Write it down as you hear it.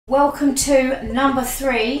Welcome to number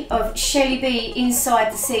 3 of Shelli B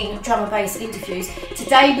Inside the Scene Drum and Bass interviews.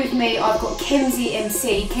 Today with me I've got Kemzie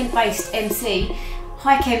MC, Kent-based MC.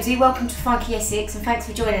 Hi Kemzie, welcome to Funky Essex and thanks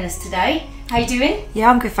for joining us today. How you doing? Yeah,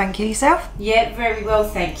 I'm good, thank you. Yourself? Yeah, very well,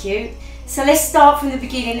 thank you. So let's start from the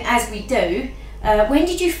beginning as we do. When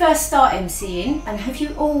did you first start MCing and have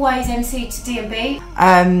you always MC'd to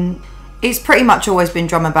D&B? It's pretty much always been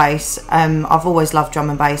drum and bass. I've always loved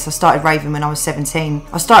drum and bass. I started raving when I was 17.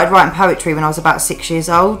 I started writing poetry when I was about 6 years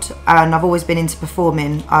old and I've always been into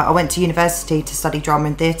performing. I went to university to study drama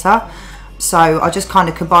and theatre, so I just kind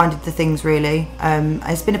of combined the things really.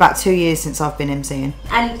 It's been about 2 years since I've been MCing.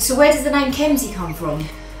 And so where does the name Kemzie come from?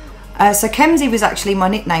 So Kemzie was actually my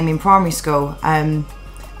nickname in primary school.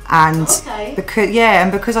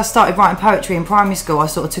 Because I started writing poetry in primary school, I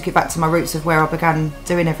sort of took it back to my roots of where I began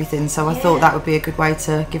doing everything. So I thought that would be a good way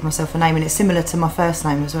to give myself a name, and it's similar to my first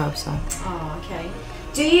name as well. So. Oh, okay.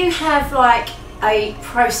 Do you have like a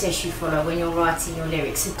process you follow when you're writing your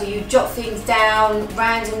lyrics? So do you jot things down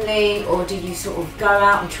randomly, or do you sort of go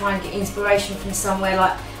out and try and get inspiration from somewhere?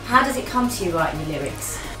 Like, how does it come to you writing your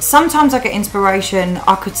lyrics? Sometimes I get inspiration.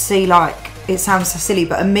 I could see, like, it sounds so silly,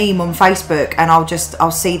 but a meme on Facebook, and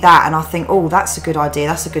I'll see that and I think, oh, that's a good idea,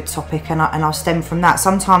 that's a good topic, and I'll stem from that.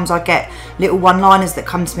 Sometimes I get little one-liners that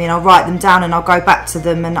come to me and I'll write them down and I'll go back to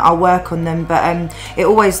them and I'll work on them, but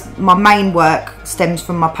my main work stems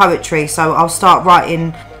from my poetry, so I'll start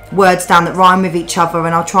writing words down that rhyme with each other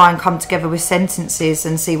and I'll try and come together with sentences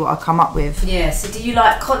and see what I come up with. Yeah, so do you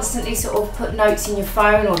like constantly sort of put notes in your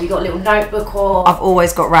phone, or have you got a little notebook? Or I've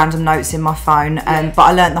always got random notes in my phone, but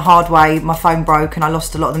I learnt the hard way. My phone broke and I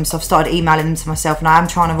lost a lot of them, so I've started emailing them to myself, and I am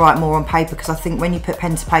trying to write more on paper because I think when you put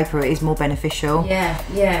pen to paper it is more beneficial.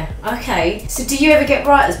 Yeah, okay. So do you ever get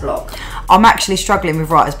writer's block? I'm actually struggling with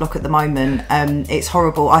writer's block at the moment. It's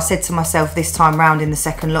horrible. I said to myself this time round in the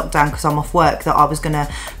second lockdown, because I'm off work, that I was going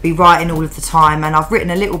to be writing all of the time, and I've written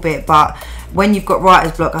a little bit, but when you've got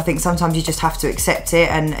writer's block, I think sometimes you just have to accept it,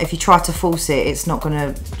 and if you try to force it, it's not going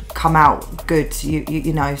to come out good,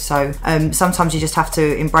 you know, so sometimes you just have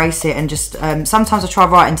to embrace it, and just sometimes I try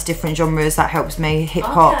writing to different genres. That helps me,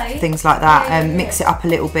 hip-hop, things like that. Mix it up a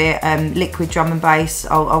little bit. Liquid drum and bass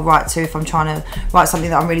I'll write to if I'm trying to write something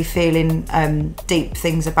that I'm really feeling deep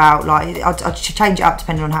things about. Like I'll change it up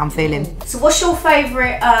depending on how I'm feeling. So what's your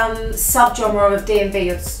favourite sub-genre of D&B,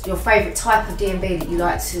 your favourite type of D&B that you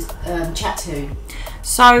like to chat to?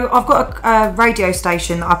 So I've got a radio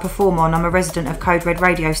station that I perform on. I'm a resident of Code Red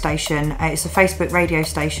radio station. It's a Facebook radio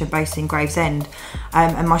station based in Gravesend,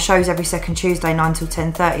 and my show's every second Tuesday 9 till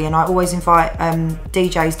 10:30, and I always invite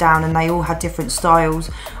DJs down, and they all had different styles.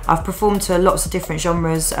 I've performed to lots of different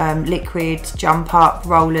genres, liquid, jump up,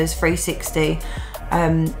 rollers, 360,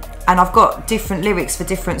 and I've got different lyrics for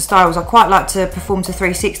different styles. I quite like to perform to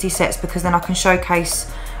 360 sets because then I can showcase,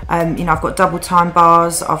 you know, I've got double time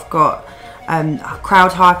bars, I've got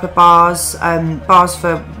crowd hyper bars, bars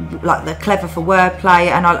for like the clever for wordplay,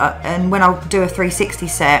 and when I do a 360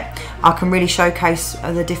 set, I can really showcase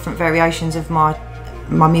the different variations of my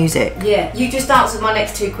music. Yeah, you just answered my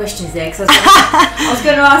next 2 questions there, because I was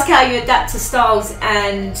going to ask how you adapt to styles,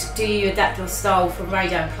 and do you adapt your style from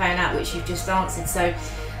radio and playing out, which you've just answered. So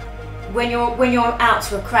when you're out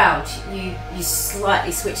to a crowd, you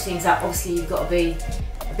slightly switch things up. Obviously you've got to be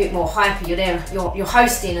a bit more hyper. You're there, you're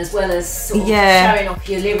hosting as well as sort of showing off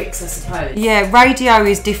your lyrics, I suppose. Yeah, radio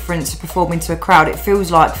is different to performing to a crowd. It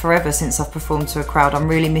feels like forever since I've performed to a crowd. I'm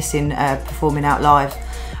really missing performing out live.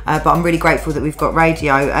 But I'm really grateful that we've got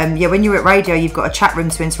radio. Yeah, when you're at radio, you've got a chat room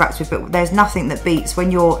to interact with, but there's nothing that beats when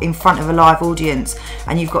you're in front of a live audience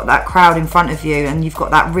and you've got that crowd in front of you and you've got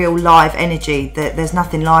that real live energy. There's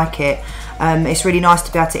nothing like it. It's really nice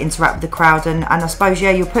to be able to interact with the crowd, and I suppose, yeah,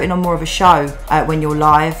 you're putting on more of a show when you're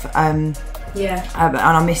live. And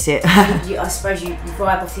I miss it. I suppose you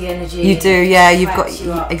vibe off the energy. You do, yeah. You've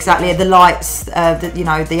got exactly the lights, you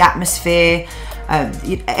know, the atmosphere.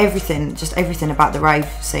 Everything, just everything about the rave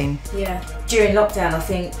scene. Yeah. During lockdown, I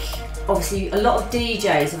think obviously a lot of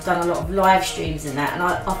DJs have done a lot of live streams and that, and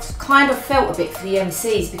I've kind of felt a bit for the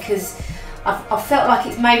MCs, because I've felt like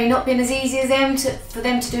it's maybe not been as easy as for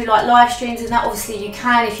them to do like live streams and that. Obviously you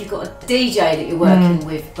can if you've got a DJ that you're working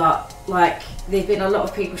with, but like there've been a lot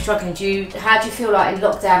of people struggling. How do you feel like in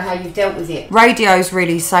lockdown, how you've dealt with it? Radio's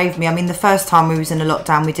really saved me. I mean, the first time we was in a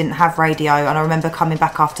lockdown, we didn't have radio, and I remember coming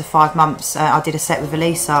back after 5 months. I did a set with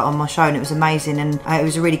Elisa on my show, and it was amazing, and it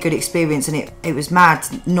was a really good experience, and it was mad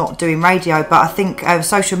not doing radio. But I think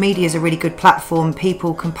social media is a really good platform.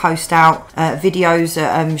 People can post out videos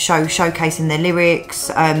showcasing their lyrics.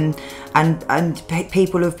 and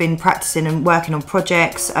people who've been practicing and working on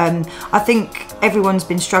projects. I think everyone's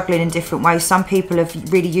been struggling in different ways. Some people have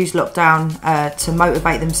really used lockdown to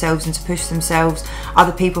motivate themselves and to push themselves.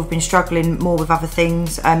 Other people have been struggling more with other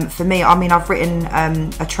things. For me, I mean, I've written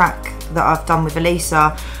a track that I've done with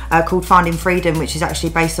Elisa called Finding Freedom, which is actually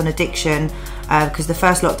based on addiction, because the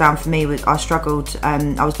first lockdown for me was I struggled.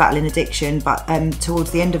 I was battling addiction, but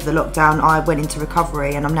towards the end of the lockdown I went into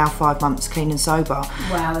recovery, and I'm now 5 months clean and sober.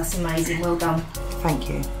 Wow, that's amazing, well done. Thank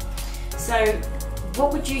you. So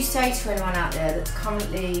what would you say to anyone out there that's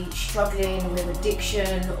currently struggling with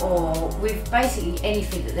addiction or with basically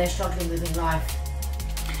anything that they're struggling with in life?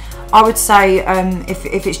 I would say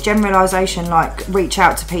if it's generalisation, like reach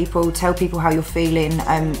out to people, tell people how you're feeling.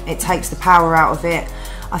 It takes the power out of it.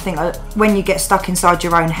 I think when you get stuck inside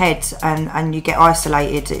your own head and you get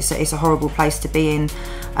isolated, it's a horrible place to be in.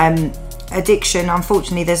 Addiction,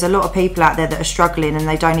 unfortunately, there's a lot of people out there that are struggling and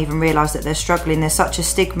they don't even realise that they're struggling. There's such a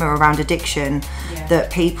stigma around addiction that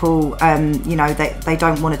people, you know, they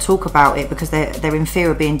don't want to talk about it because they're in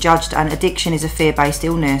fear of being judged, and addiction is a fear-based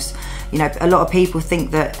illness. You know, a lot of people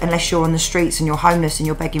think that unless you're on the streets and you're homeless and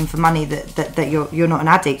you're begging for money that you're not an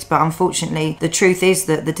addict, but unfortunately the truth is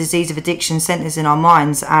that the disease of addiction centres in our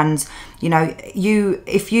minds. And you know,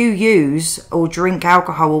 if you use or drink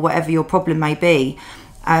alcohol or whatever your problem may be,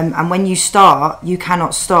 and when you start, you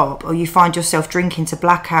cannot stop, or you find yourself drinking to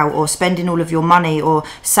blackout or spending all of your money, or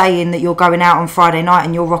saying that you're going out on Friday night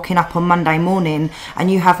and you're rocking up on Monday morning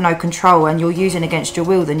and you have no control and you're using against your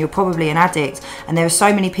will, then you're probably an addict. And there are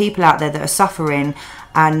so many people out there that are suffering,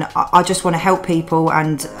 and I just want to help people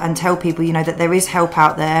and tell people, you know, that there is help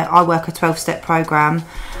out there. I work a 12-step program,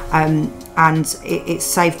 and it's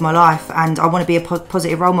saved my life, and I want to be a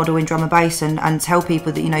positive role model in drum and bass, and tell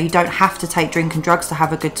people that, you know, you don't have to take drink and drugs to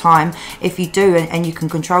have a good time. If you do and you can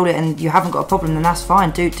control it and you haven't got a problem, then that's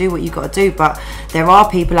fine. Do what you've got to do. But there are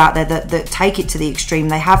people out there that take it to the extreme.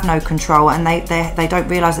 They have no control, and they don't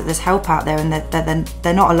realise that there's help out there, and that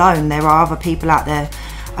they're not alone. There are other people out there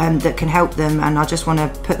that can help them, and I just want to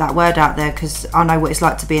put that word out there because I know what it's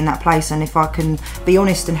like to be in that place, and if I can be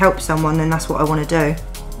honest and help someone, then that's what I want to do.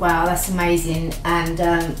 Wow, that's amazing, and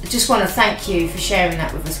I just want to thank you for sharing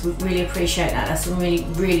that with us. We really appreciate that. That's some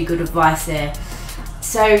really good advice there.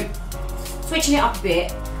 So, switching it up a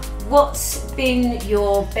bit, what's been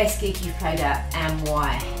your best gig you've played at and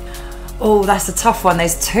why? Oh, that's a tough one.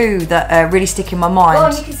 There's two that really stick in my mind. Go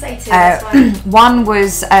on, you can say two, that's fine. One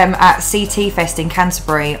was at CT Fest in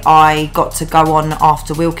Canterbury. I got to go on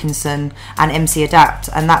after Wilkinson and MC Adapt,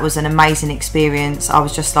 and that was an amazing experience. I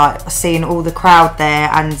was just like seeing all the crowd there,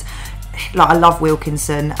 and like I love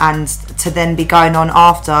Wilkinson, and to then be going on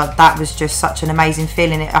after, that was just such an amazing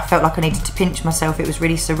feeling. I felt like I needed to pinch myself. It was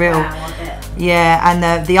really surreal. Wow, I bet. Yeah,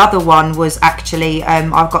 and the other one was actually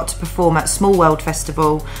I got to perform at Small World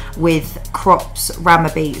Festival with Crops,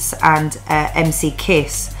 Rama Beats and MC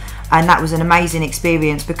Kiss, and that was an amazing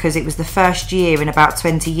experience because it was the first year in about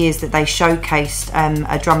 20 years that they showcased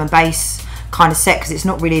a drum and bass kind of set, because it's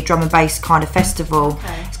not really a drum and bass kind of festival.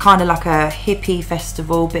 Okay. It's kind of like a hippie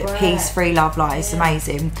festival, bit of peace, free love, like it's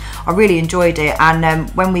amazing. I really enjoyed it, and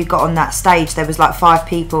when we got on that stage there was like 5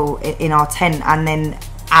 people in our tent, and then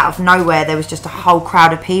out of nowhere there was just a whole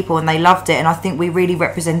crowd of people, and they loved it, and I think we really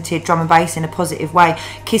represented drum and bass in a positive way.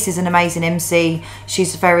 Kiss is an amazing MC.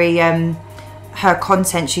 She's very her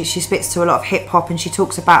content, she spits to a lot of hip hop, and she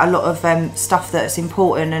talks about a lot of stuff that's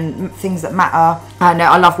important and things that matter, and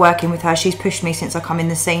I love working with her. She's pushed me since I come in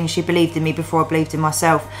the scene. She believed in me before I believed in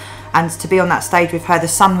myself, and to be on that stage with her, the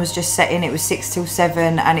sun was just setting, it was 6 till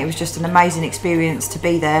 7, and it was just an amazing experience to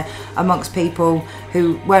be there amongst people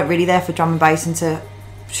who weren't really there for drum and bass, and to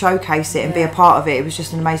showcase it and be a part of it. It was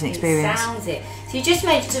just an amazing experience. It sounds it. So you just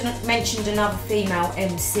mentioned another female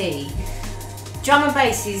MC. Drum and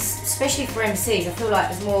bass is, especially for MCs, I feel like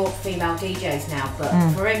there's more female DJs now, but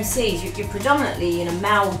for MCs, you're predominantly in a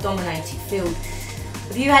male-dominated field.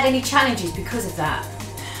 Have you had any challenges because of that?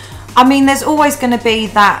 I mean, there's always going to be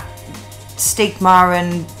that stigma,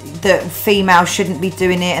 and that females shouldn't be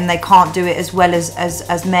doing it and they can't do it as well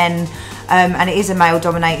as men, and it is a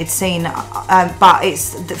male-dominated scene, but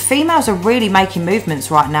it's the females are really making movements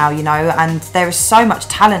right now, you know, and there is so much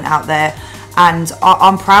talent out there. And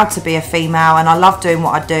I'm proud to be a female, and I love doing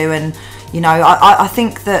what I do, and you know, I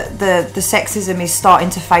think that the sexism is starting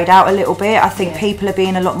to fade out a little bit. I think people are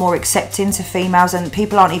being a lot more accepting to females, and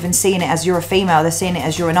people aren't even seeing it as you're a female, they're seeing it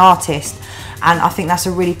as you're an artist, and I think that's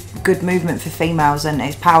a really good movement for females, and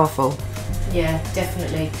it's powerful. Yeah,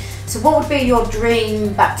 definitely. So what would be your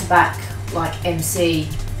dream back-to-back, like MC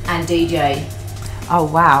and DJ? Oh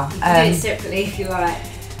wow. You can do it separately if you like.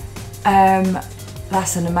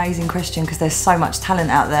 That's an amazing question because there's so much talent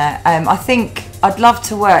out there. I think I'd love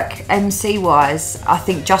to work MC wise. I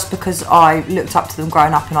think just because I looked up to them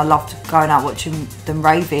growing up and I loved going out watching them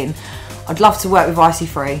raving, I'd love to work with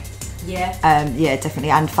IC3. Yeah. Yeah,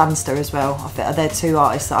 definitely, and Funster as well. I think they're two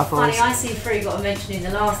artists that I've always. Funny, IC3 got a mention in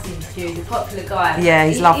the last interview. The popular guy. Yeah,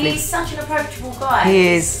 he's lovely. He's such an approachable guy. He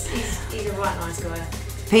is. He's a right nice guy.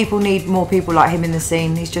 People need more people like him in the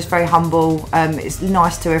scene. He's just very humble. It's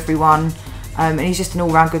nice to everyone. And he's just an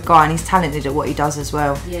all-round good guy, and he's talented at what he does as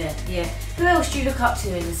well. Yeah, yeah. Who else do you look up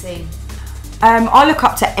to in the scene? I look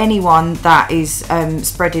up to anyone that is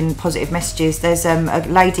spreading positive messages. There's a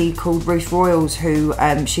lady called Ruth Royals who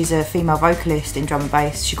she's a female vocalist in drum and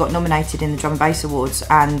bass. She got nominated in the Drum and Bass Awards,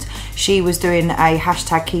 and she was doing a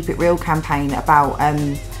hashtag Keep It Real campaign about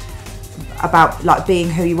like being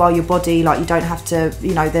who you are, your body, like you don't have to,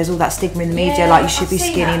 you know, there's all that stigma in the media, like you should be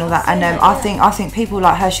skinny and all that. And I think people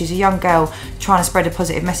like her, she's a young girl trying to spread a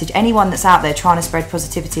positive message. Anyone that's out there trying to spread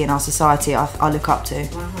positivity in our society, I look up to.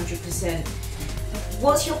 100%.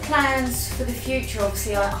 What's your plans for the future?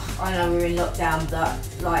 Obviously, I know we're in lockdown, but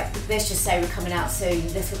like, let's just say we're coming out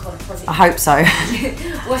soon. Let's look on a positive. I hope so.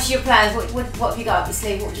 What's your plans? What have you got up your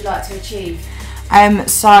sleeve? What would you like to achieve?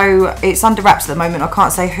 So it's under wraps at the moment. I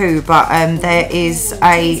can't say who, but there is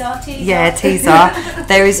teaser.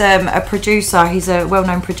 There is a producer. He's a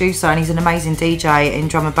well-known producer, and he's an amazing DJ in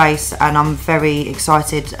drum and bass. And I'm very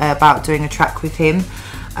excited about doing a track with him.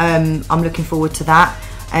 I'm looking forward to that.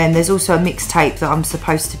 And there's also a mixtape that I'm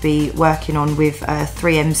supposed to be working on with 3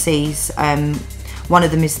 MCs. One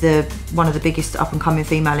of them is one of the biggest up and coming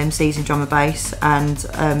female MCs in drum and bass, and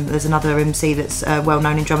there's another MC that's well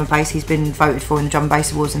known in drum and bass. He's been voted for in the Drum and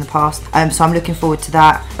Bass Awards in the past, so I'm looking forward to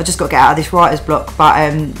that. I just got to get out of this writer's block, but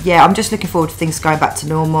yeah, I'm just looking forward to things going back to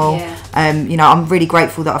normal. Yeah. You know, I'm really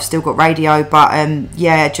grateful that I've still got radio, but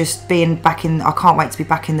yeah, just being back in, I can't wait to be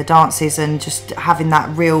back in the dances and just having that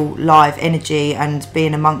real live energy and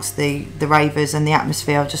being amongst the ravers and the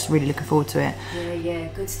atmosphere. I'm just really looking forward to it. Yeah,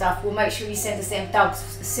 good stuff. We'll make sure you send us them dubs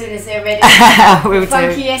as soon as they're ready. We'll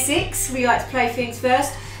Funky Essex, we like to play things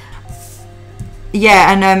first.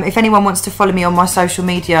 Yeah, and if anyone wants to follow me on my social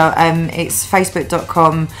media, it's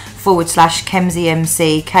facebook.com/Kemzie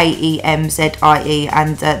MC, KEMZIE,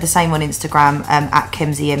 and the same on Instagram at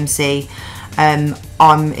Kemzie MC.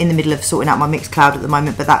 I'm in the middle of sorting out my Mixcloud at the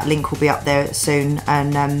moment, but that link will be up there soon.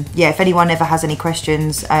 And yeah, if anyone ever has any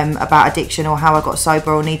questions about addiction or how I got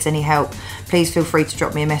sober or needs any help, please feel free to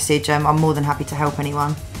drop me a message. I'm more than happy to help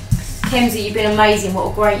anyone. Kemzie, you've been amazing.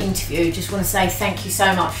 What a great interview. Just want to say thank you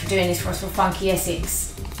so much for doing this for us for Funky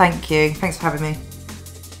Essex. Thank you. Thanks for having me.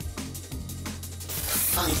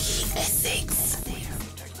 Funky Essex.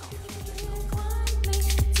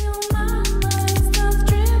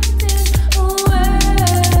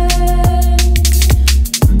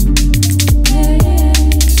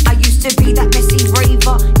 To be that messy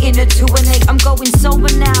raver in a 2 and 8. I'm going sober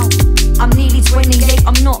now. I'm nearly 28.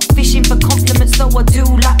 I'm not fishing for compliments, though I do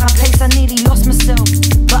like my place. I nearly lost myself,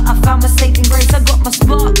 but I found my saving grace. I got my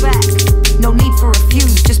spark back. No need for a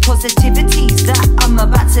fuse, just positivity's that I'm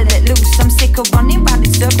about to let loose. I'm sick of running round in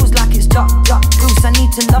circles like it's Duck Goose. I need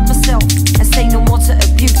to love myself and say no more to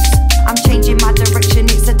abuse. I'm changing my direction.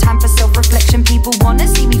 It's a time for self-reflection. People wanna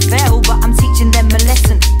see me fail, but I'm teaching them a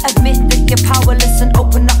lesson. Admit that you're powerless and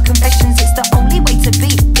open up confessions. It's the only way to be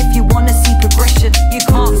if you wanna see progression. You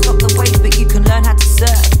can't stop the wave, but you can learn how to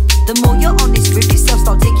surf. The more you're honest with yourself,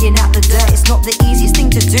 start digging out the dirt. It's not the easiest thing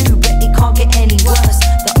to do, but it can't get any worse.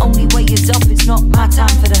 The only way is up, it's not my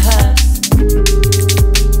time for the hurt.